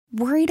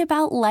Worried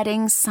about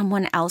letting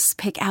someone else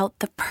pick out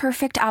the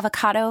perfect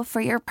avocado for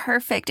your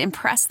perfect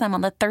impress them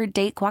on the third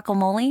date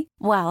guacamole?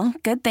 Well,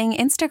 good thing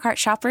Instacart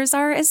shoppers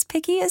are as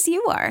picky as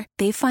you are.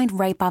 They find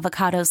ripe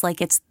avocados like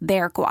it's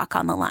their guac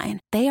on the line.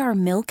 They are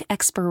milk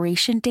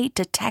expiration date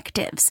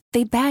detectives.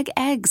 They bag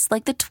eggs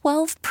like the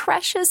 12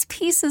 precious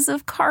pieces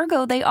of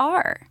cargo they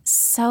are.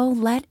 So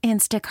let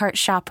Instacart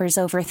shoppers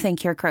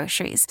overthink your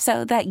groceries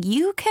so that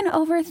you can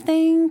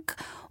overthink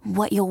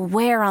what you'll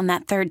wear on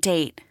that third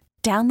date.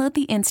 Download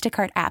the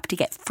Instacart app to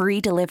get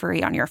free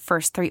delivery on your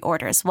first 3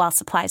 orders while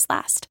supplies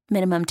last.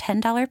 Minimum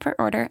 $10 per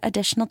order.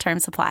 Additional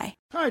terms apply.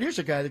 All right, here's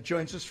a guy that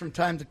joins us from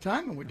time to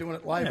time, and we're doing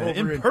it live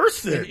over in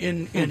person.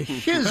 In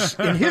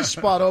his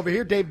spot over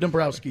here. Dave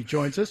Dombrowski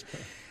joins us.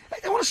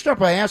 I want to start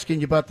by asking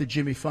you about the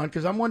Jimmy Fund,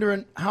 because I'm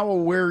wondering how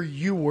aware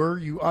you were.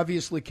 You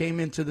obviously came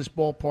into this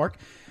ballpark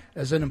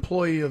as an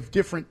employee of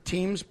different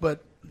teams,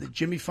 but the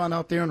Jimmy Fund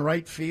out there in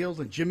right field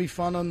and Jimmy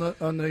Fund on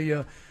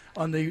the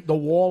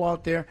wall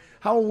out there.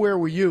 How aware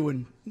were you,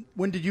 and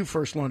when did you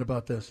first learn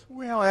about this?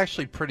 Well,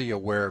 actually pretty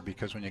aware,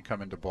 because when you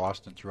come into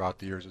Boston throughout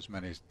the years as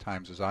many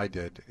times as I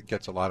did, it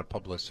gets a lot of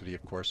publicity,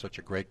 of course, such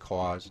a great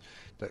cause.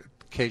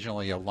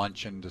 Occasionally a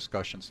luncheon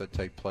discussions that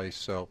take place,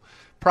 so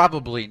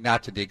probably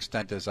not to the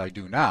extent as I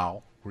do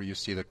now, where you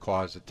see the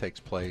cause that takes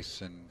place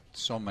and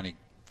so many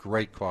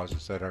great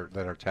causes that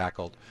are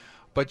tackled.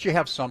 But you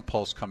have some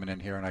pulse coming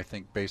in here, and I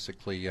think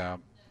basically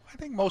I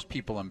think most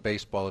people in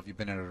baseball, if you've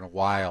been in it a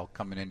while,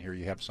 coming in here,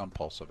 you have some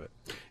pulse of it.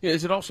 Yeah,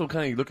 is it also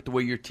kind of, you look at the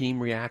way your team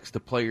reacts, the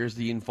players,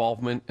 the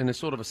involvement, and a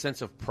sort of a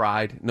sense of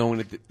pride, knowing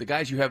that the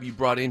guys you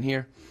brought in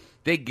here,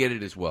 they get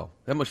it as well.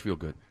 That must feel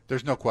good.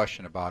 There's no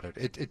question about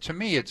it. To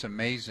me, it's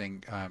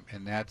amazing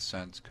in that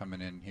sense,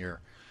 coming in here,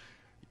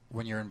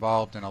 when you're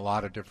involved in a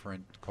lot of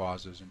different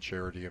causes and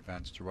charity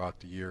events throughout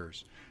the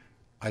years.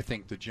 I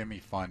think the Jimmy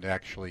Fund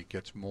actually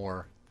gets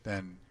more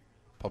than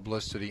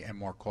publicity and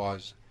more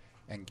cause,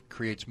 and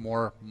creates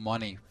more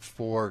money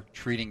for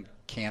treating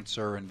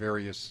cancer and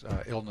various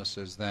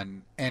illnesses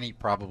than any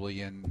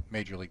probably in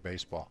Major League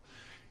Baseball.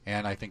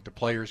 And I think the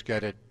players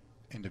get it,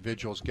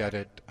 individuals get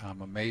it.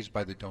 I'm amazed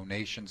by the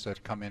donations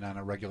that come in on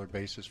a regular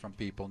basis from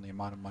people and the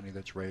amount of money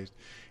that's raised.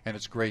 And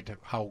it's great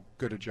how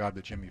good a job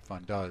the Jimmy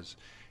Fund does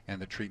and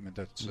the treatment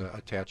that's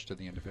attached to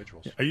the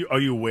individuals. Are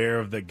you aware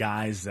of the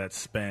guys that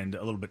spend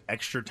a little bit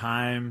extra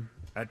time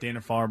at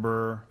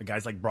Dana-Farber, the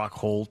guys like Brock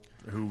Holt,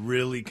 who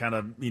really kind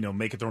of,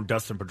 make it their own?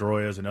 Dustin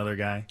Pedroia is another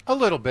guy? A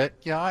little bit,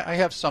 yeah. I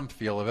have some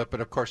feel of it,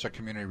 but of course our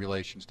community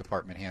relations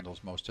department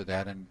handles most of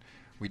that, and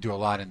we do a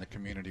lot in the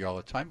community all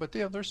the time. But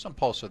there's some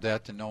pulse of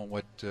that to know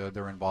what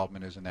their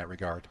involvement is in that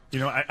regard.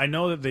 I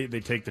know that they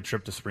take the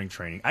trip to spring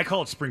training. I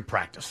call it spring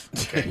practice,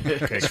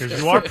 because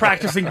you are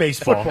practicing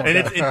baseball, and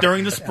it's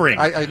during the spring.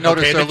 I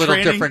noticed a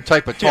little different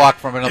type of talk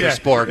from another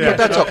sport, but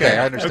that's okay.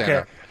 I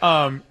understand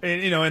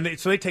that.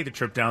 So they take the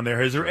trip down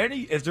there. Has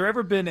there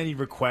ever been any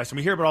requests? And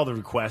we hear about all the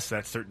requests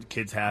that certain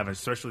kids have,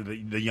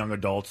 especially the young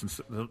adults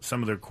and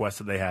some of the requests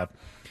that they have.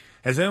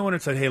 Has anyone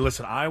said, hey,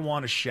 listen, I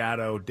want to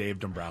shadow Dave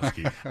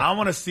Dombrowski. I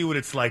want to see what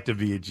it's like to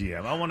be a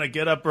GM. I want to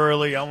get up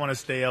early. I want to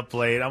stay up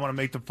late. I want to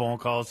make the phone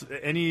calls.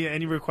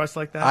 Any requests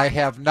like that? I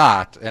have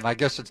not, and I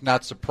guess it's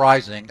not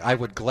surprising. I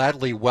would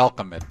gladly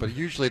welcome it, but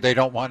usually they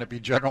don't want to be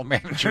general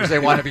managers. They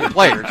want to be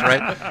players,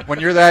 right?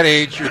 When you're that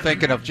age, you're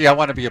thinking of, I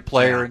want to be a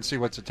player and see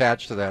what's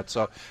attached to that.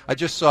 So I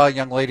just saw a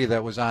young lady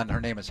that was on.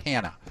 Her name is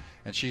Hannah,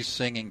 and she's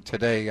singing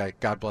today,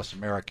 God Bless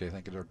America. I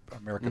think it's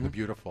America the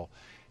Beautiful.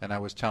 And I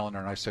was telling her,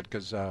 and I said,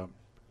 because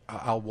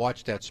I'll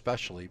watch that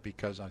specially,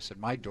 because I said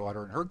my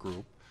daughter and her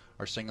group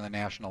are singing the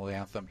national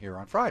anthem here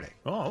on Friday.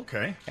 Oh,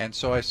 okay. And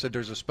so I said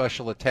there's a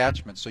special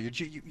attachment. So you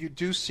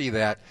do see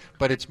that,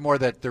 but it's more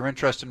that they're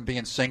interested in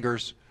being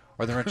singers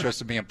or they're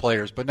interested in being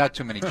players, but not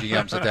too many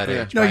GMs at that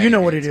age. No, you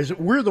know what it is.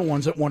 We're the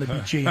ones that want to be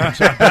GMs.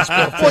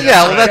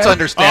 That's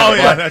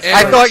understandable. Oh, yeah,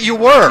 I thought you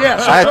were. Yeah,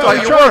 I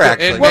thought you were,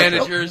 actually. And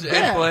managers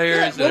and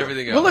players and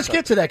everything else. Well, let's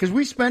get to that, because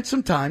we spent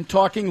some time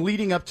talking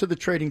leading up to the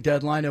trading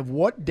deadline of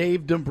what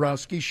Dave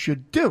Dombrowski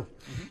should do.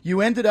 Mm-hmm.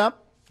 You ended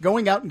up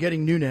going out and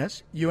getting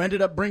Nunez. You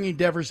ended up bringing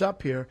Devers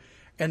up here,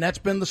 and that's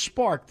been the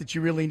spark that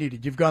you really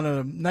needed. You've gone on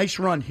a nice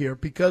run here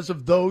because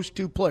of those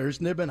two players,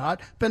 and they've been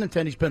hot.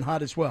 Benintendi's been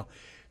hot as well.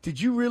 Did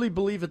you really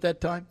believe at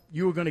that time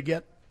you were going to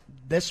get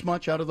this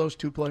much out of those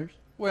two players?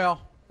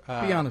 Well,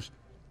 be honest.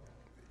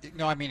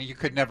 No, I mean, you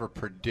could never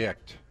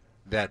predict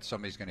that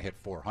somebody's going to hit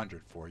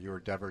 400 for you,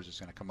 or Devers is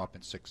going to come up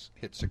and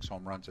hit 6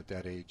 home runs at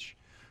that age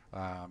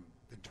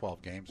in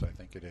 12 games, I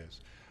think it is.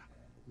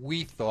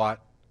 We thought,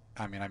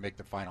 I make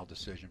the final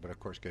decision, but of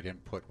course get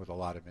input with a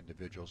lot of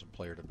individuals in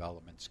player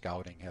development,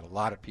 scouting. Had a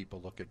lot of people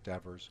look at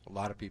Devers, a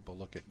lot of people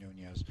look at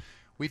Nunez.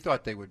 We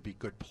thought they would be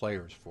good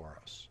players for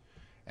us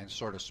and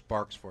sort of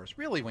sparks for us.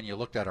 Really, when you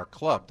looked at our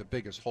club, the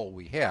biggest hole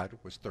we had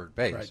was third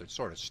base. Right. It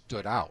sort of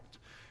stood out.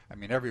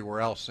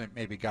 Everywhere else,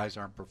 maybe guys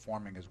aren't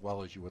performing as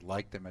well as you would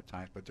like them at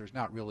times, but there's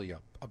not really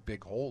a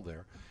big hole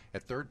there.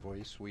 At third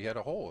base, we had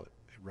a hole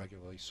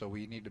regularly, so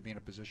we need to be in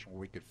a position where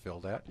we could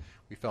fill that.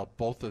 We felt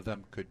both of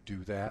them could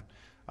do that.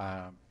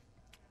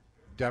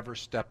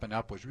 Devers stepping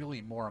up was really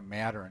more a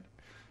matter, and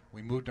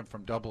we moved him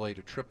from AA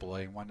to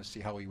AAA and wanted to see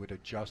how he would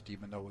adjust,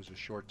 even though it was a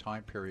short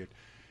time period,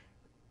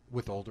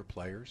 with older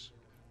players,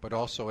 but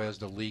also as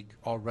the league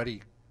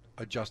already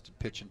adjusted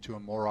pitching to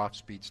him, more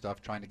off-speed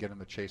stuff, trying to get him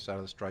to chase out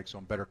of the strike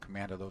zone, better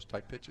command of those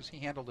type pitches. He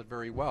handled it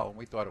very well, and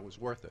we thought it was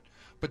worth it.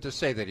 But to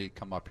say that he'd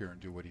come up here and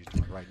do what he's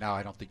doing right now,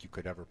 I don't think you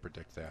could ever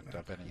predict that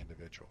of any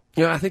individual.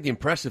 You know, I think the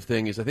impressive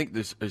thing is I think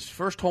his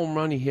first home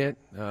run he hit,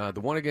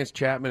 the one against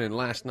Chapman, and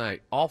last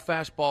night, all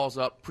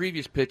fastballs up,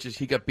 previous pitches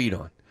he got beat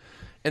on.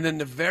 And then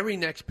the very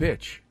next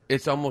pitch,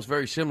 it's almost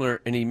very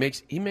similar, and he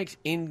makes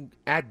in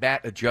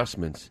at-bat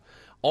adjustments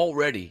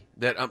already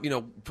that,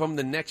 from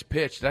the next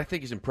pitch that I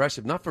think is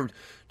impressive, not for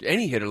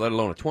any hitter, let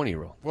alone a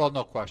 20-year-old. Well,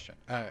 no question.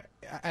 And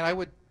I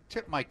would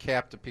tip my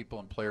cap to people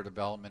in player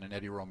development and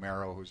Eddie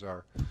Romero, who's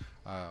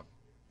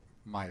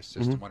my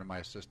assistant, one of my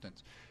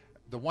assistants.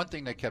 The one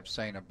thing they kept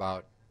saying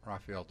about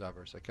Rafael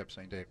Devers, I kept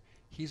saying, Dave,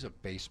 he's a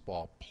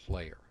baseball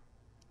player.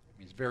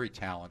 He's very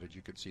talented.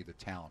 You could see the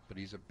talent, but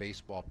he's a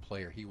baseball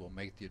player. He will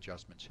make the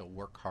adjustments. He'll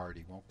work hard.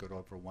 He won't get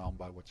overwhelmed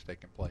by what's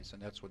taking place,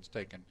 and that's what's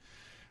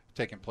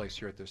taking place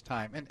here at this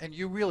time. And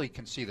you really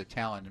can see the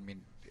talent. I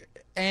mean,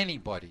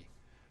 anybody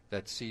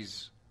that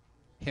sees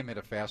him hit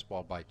a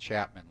fastball by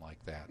Chapman like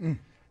that,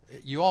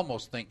 you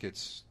almost think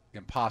it's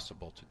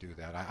impossible to do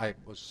that. I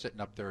was sitting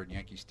up there in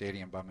Yankee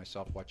Stadium by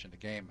myself watching the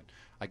game, and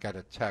I got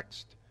a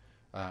text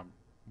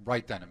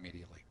right then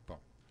immediately. Boom.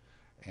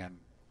 And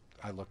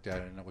I looked at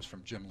it, and it was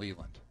from Jim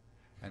Leland.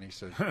 And he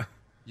said,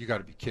 "You got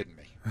to be kidding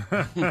me."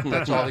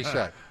 That's all he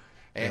said.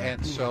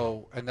 And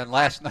then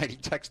last night he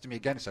texted me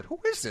again and said, "Who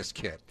is this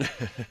kid?"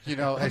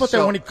 How about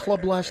that when he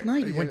clubbed last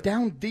night? He went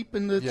down deep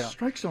in the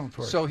strike zone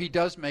for it. So he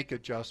does make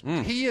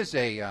adjustments. He is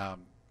a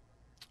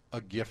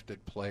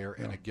gifted player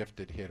and a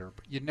gifted hitter.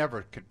 But you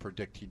never could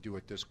predict he'd do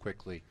it this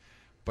quickly.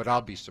 But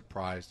I'll be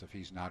surprised if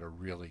he's not a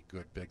really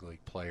good big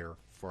league player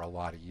for a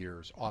lot of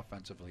years,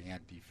 offensively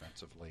and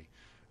defensively.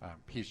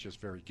 He's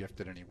just very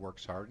gifted, and he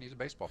works hard, and he's a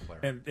baseball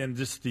player. And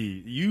just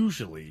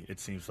usually it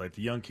seems like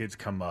the young kids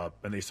come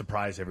up and they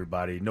surprise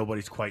everybody.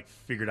 Nobody's quite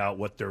figured out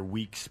what their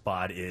weak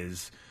spot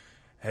is.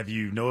 Have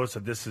you noticed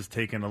that this has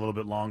taken a little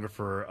bit longer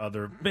for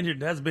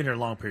it hasn't been here a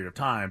long period of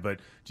time, but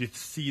do you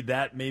see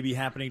that maybe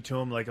happening to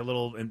him, like a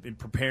little, in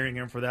preparing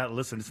him for that?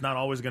 Listen, it's not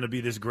always going to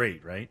be this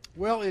great, right?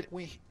 Well,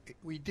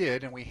 we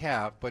did, and we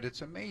have, but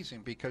it's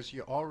amazing because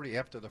you already,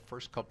 after the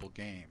first couple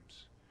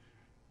games,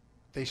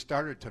 they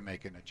started to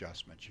make an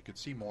adjustment. You could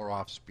see more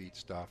off-speed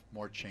stuff,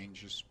 more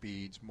changes,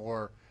 speeds,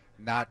 more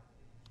not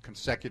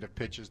consecutive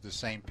pitches, the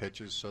same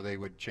pitches, so they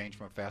would change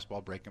from a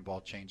fastball, breaking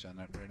ball, change in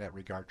that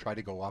regard, try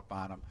to go up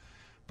on them.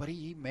 But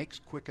he makes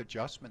quick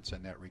adjustments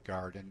in that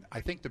regard, and I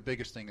think the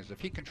biggest thing is if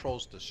he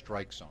controls the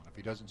strike zone, if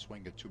he doesn't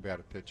swing at too bad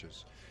of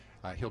pitches,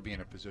 he'll be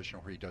in a position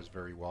where he does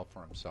very well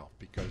for himself,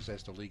 because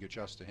as the league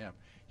adjusts to him,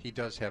 he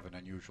does have an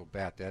unusual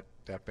bat.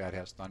 That bat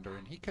has thunder,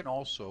 and he can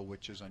also,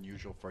 which is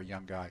unusual for a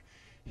young guy,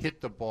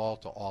 hit the ball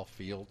to all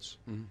fields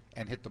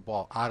and hit the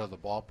ball out of the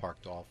ballpark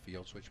to all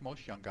fields, which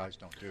most young guys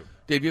don't do.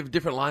 Dave, you have a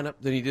different lineup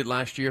than you did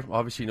last year.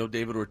 Obviously, no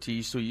David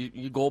Ortiz, so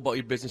you go about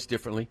your business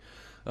differently.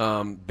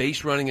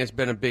 Base running has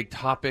been a big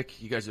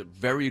topic. You guys are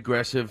very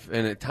aggressive,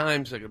 and at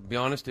times, like, to be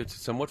honest, it's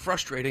somewhat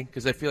frustrating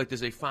because I feel like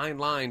there's a fine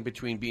line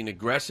between being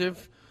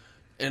aggressive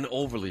and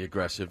overly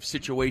aggressive,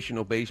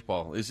 situational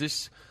baseball. Is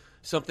this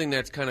something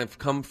that's kind of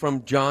come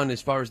from John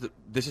as far as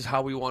this is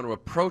how we want to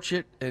approach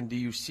it, and do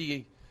you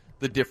see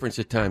the difference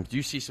at times? Do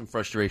you see some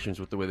frustrations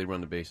with the way they run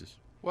the bases?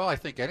 Well, I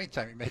think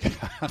anytime you make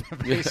it on the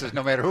bases,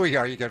 no matter who you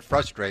are, you get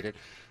frustrated.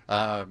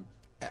 I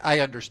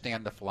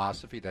understand the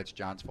philosophy. That's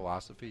John's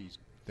philosophy.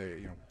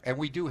 And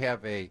we do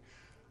have a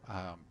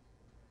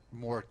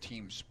more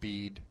team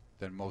speed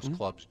than most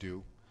clubs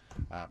do.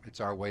 It's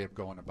our way of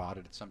going about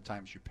it.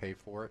 Sometimes you pay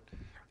for it.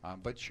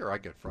 But sure, I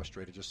get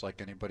frustrated just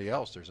like anybody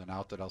else. There's an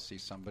out that I'll see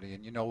somebody,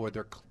 and you know where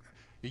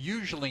you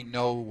usually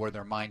know where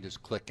their mind is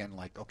clicking,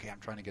 like, okay, I'm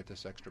trying to get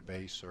this extra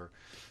base, or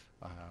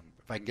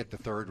if I can get the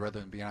third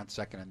rather than being on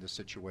second in this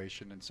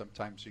situation. And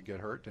sometimes you get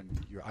hurt, and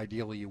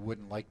ideally you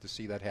wouldn't like to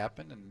see that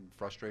happen, and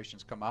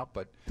frustrations come out,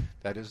 but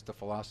that is the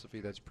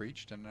philosophy that's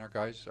preached, and our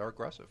guys are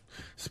aggressive.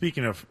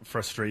 Speaking of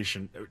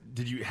frustration,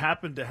 did you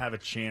happen to have a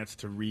chance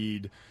to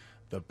read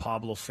the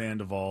Pablo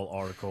Sandoval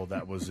article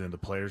that was in the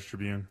Players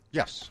Tribune?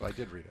 Yes, I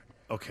did read it.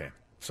 Okay.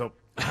 So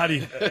how do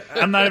you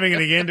I'm not even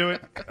going to get into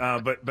it,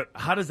 but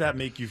how does that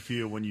make you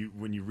feel when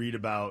you read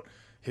about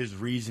his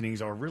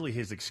reasonings or really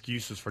his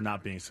excuses for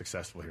not being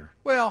successful here?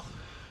 Well,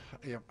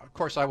 of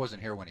course, I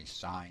wasn't here when he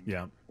signed.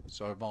 Yeah.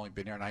 So I've only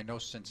been here, and I know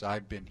since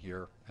I've been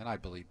here, and I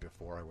believe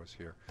before I was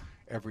here,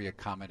 every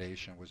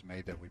accommodation was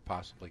made that we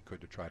possibly could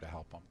to try to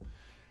help him.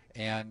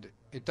 And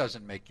it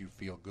doesn't make you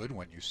feel good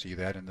when you see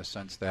that, in the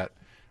sense that,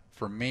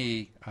 for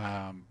me,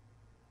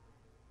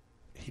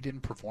 he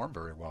didn't perform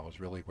very well is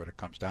really what it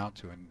comes down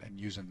to, and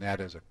using that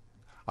as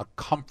a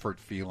comfort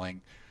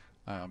feeling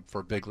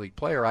for a big league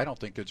player, I don't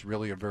think it's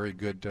really a very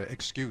good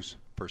excuse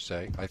per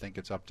se. I think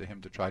it's up to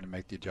him to try to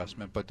make the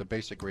adjustment, but the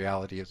basic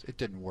reality is it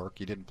didn't work.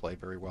 He didn't play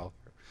very well.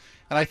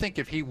 And I think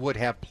if he would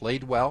have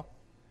played well,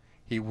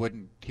 he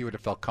would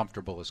have felt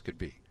comfortable as could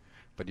be.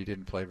 But he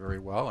didn't play very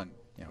well, and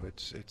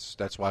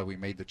that's why we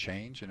made the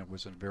change, and it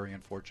was a very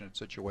unfortunate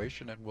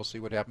situation, and we'll see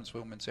what happens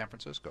with him in San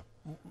Francisco.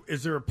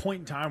 Is there a point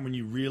in time when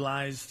you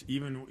realized,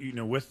 even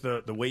with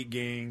the weight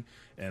gain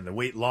and the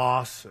weight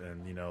loss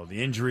and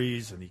the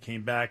injuries, and he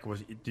came back,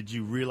 did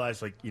you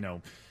realize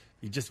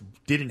he just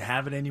didn't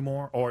have it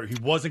anymore, or he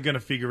wasn't going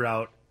to figure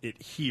out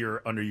it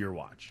here under your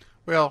watch?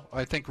 Well,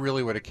 I think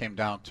really what it came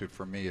down to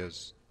for me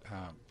is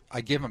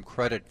I give him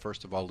credit,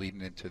 first of all,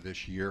 leading into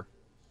this year.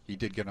 He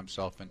did get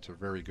himself into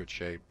very good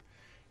shape.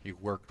 He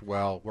worked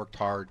well, worked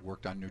hard,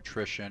 worked on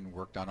nutrition,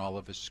 worked on all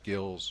of his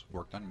skills,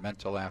 worked on the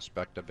mental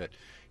aspect of it.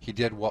 He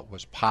did what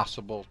was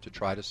possible to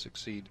try to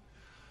succeed.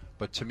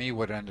 But to me,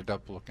 what ended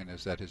up looking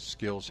is that his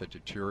skills had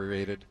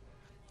deteriorated,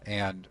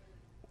 and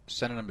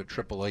sending him to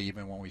AAA,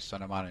 even when we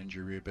sent him on an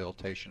injury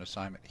rehabilitation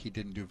assignment, he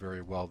didn't do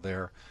very well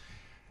there.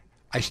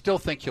 I still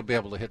think he'll be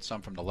able to hit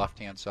some from the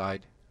left-hand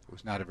side. He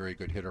was not a very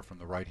good hitter from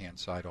the right-hand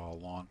side all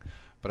along.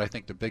 But I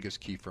think the biggest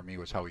key for me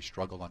was how he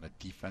struggled on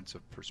a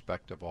defensive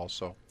perspective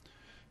also.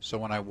 So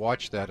when I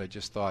watched that, I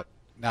just thought,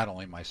 not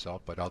only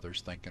myself, but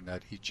others thinking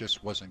that he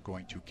just wasn't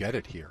going to get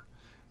it here.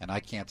 And I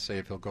can't say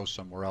if he'll go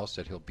somewhere else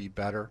that he'll be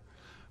better.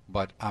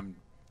 But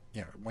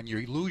when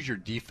you lose your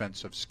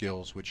defensive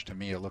skills, which to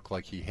me it looked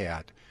like he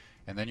had,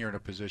 and then you're in a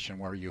position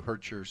where you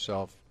hurt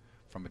yourself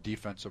from a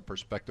defensive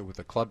perspective with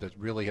a club that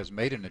really has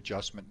made an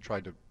adjustment and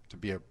tried to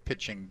be a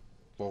pitching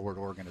forward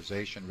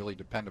organization, really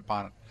depend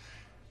upon it,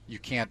 you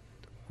can't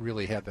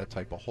really have that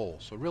type of hole.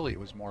 So really it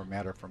was more a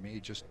matter for me. He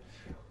just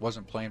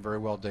wasn't playing very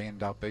well day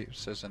in, out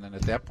basis. And then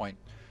at that point,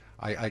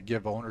 I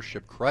give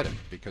ownership credit,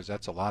 because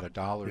that's a lot of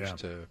dollars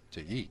to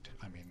eat.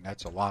 I mean,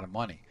 that's a lot of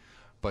money.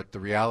 But the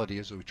reality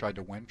is that we tried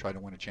to win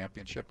a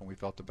championship, and we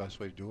felt the best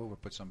way to do it was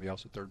put somebody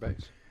else at third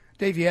base.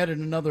 Dave, you added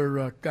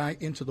another guy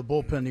into the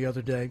bullpen the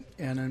other day,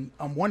 and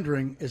I'm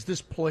wondering, as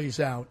this plays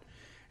out,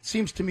 it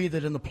seems to me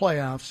that in the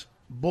playoffs,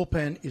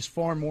 bullpen is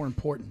far more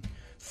important.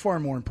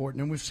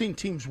 And we've seen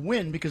teams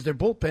win because their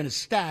bullpen is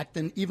stacked,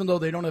 and even though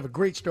they don't have a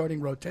great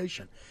starting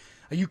rotation.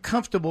 Are you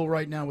comfortable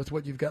right now with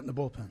what you've got in the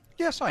bullpen?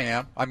 Yes, I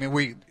am. I mean,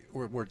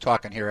 we're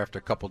talking here after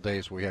a couple of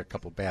days. We had a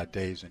couple of bad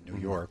days in New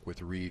York with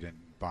Reed, and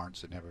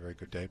Barnes didn't have a very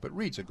good day. But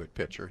Reed's a good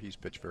pitcher. He's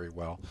pitched very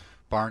well.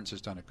 Barnes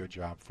has done a good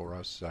job for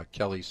us.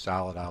 Kelly's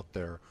solid out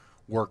there.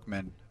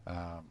 Workman,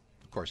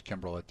 of course,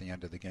 Kimbrel at the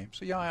end of the game.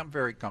 So, yeah, I'm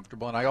very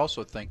comfortable. And I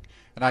also think,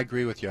 and I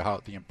agree with you, how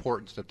the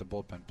importance that the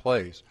bullpen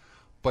plays.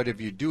 But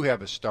if you do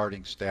have a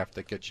starting staff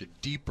that gets you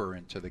deeper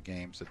into the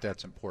games,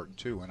 that's important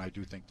too. And I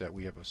do think that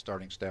we have a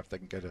starting staff that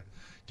can get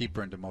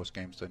deeper into most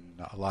games than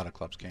a lot of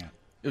clubs can.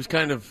 It was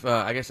kind of,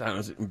 I guess, it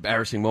was an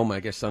embarrassing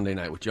moment, Sunday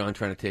night with John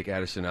trying to take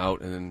Addison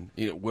out, and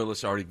then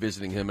Willis already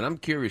visiting him. And I'm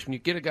curious, when you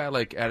get a guy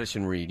like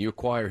Addison Reed, you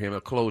acquire him,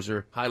 a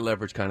closer,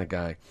 high-leverage kind of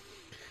guy,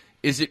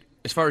 is it,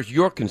 as far as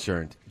you're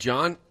concerned,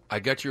 John, I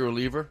got your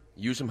reliever,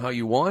 use him how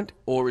you want,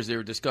 or is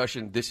there a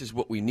discussion, this is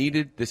what we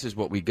needed, this is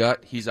what we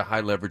got, he's a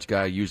high-leverage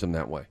guy, use him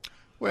that way?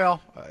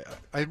 Well,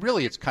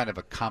 it's kind of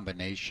a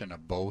combination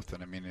of both.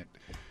 And, I mean,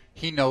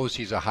 he knows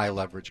he's a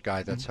high-leverage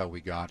guy. That's how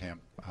we got him.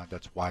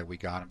 That's why we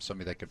got him,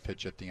 somebody that could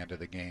pitch at the end of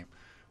the game.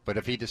 But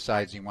if he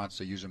decides he wants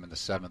to use him in the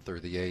 7th or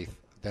the 8th,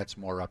 that's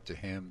more up to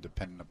him,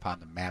 depending upon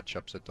the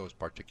matchups at those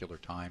particular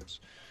times.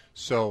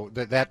 So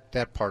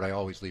that part I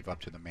always leave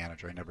up to the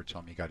manager. I never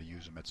tell him you got to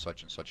use him at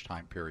such and such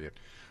time period.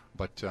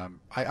 But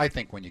I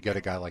think when you get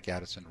a guy like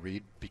Addison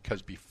Reed,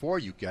 because before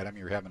you get him,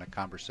 you're having a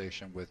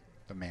conversation with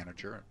the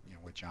manager,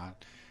 with John,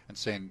 and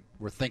saying,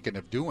 we're thinking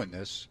of doing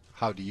this.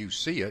 How do you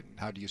see it? And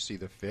how do you see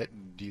the fit?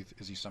 And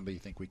is he somebody you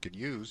think we could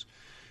use?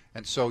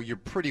 And so you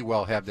pretty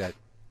well have that.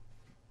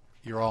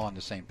 You're all on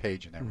the same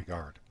page in that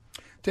regard.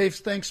 Dave,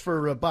 thanks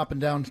for bopping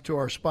down to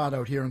our spot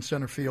out here in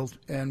center field,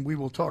 and we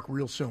will talk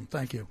real soon.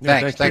 Thank you.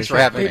 Thanks for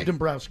having me. Dave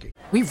Dombrowski.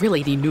 We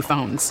really need new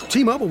phones.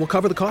 T-Mobile will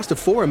cover the cost of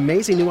 4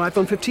 amazing new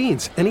iPhone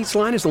 15s, and each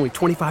line is only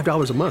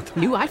 $25 a month.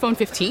 New iPhone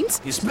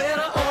 15s? It's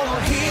better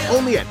over here.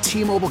 Only at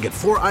T-Mobile, get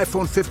 4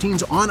 iPhone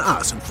 15s on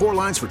us and 4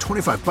 lines for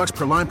 $25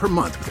 per line per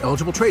month with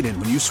eligible trade-in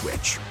when you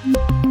switch.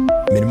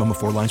 Minimum of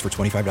 4 lines for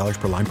 $25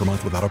 per line per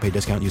month with autopay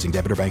discount using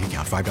debit or bank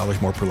account.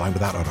 $5 more per line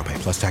without autopay,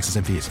 plus taxes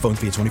and fees. Phone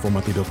fee at 24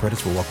 monthly bill credits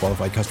for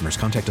well-qualified customers.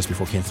 Contact us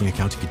before canceling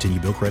account to continue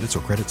bill credits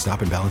or credit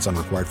stop and balance on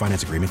required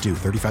finance agreement due.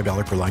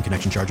 $35 per line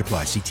connection charge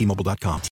applies. See T-Mobile.com.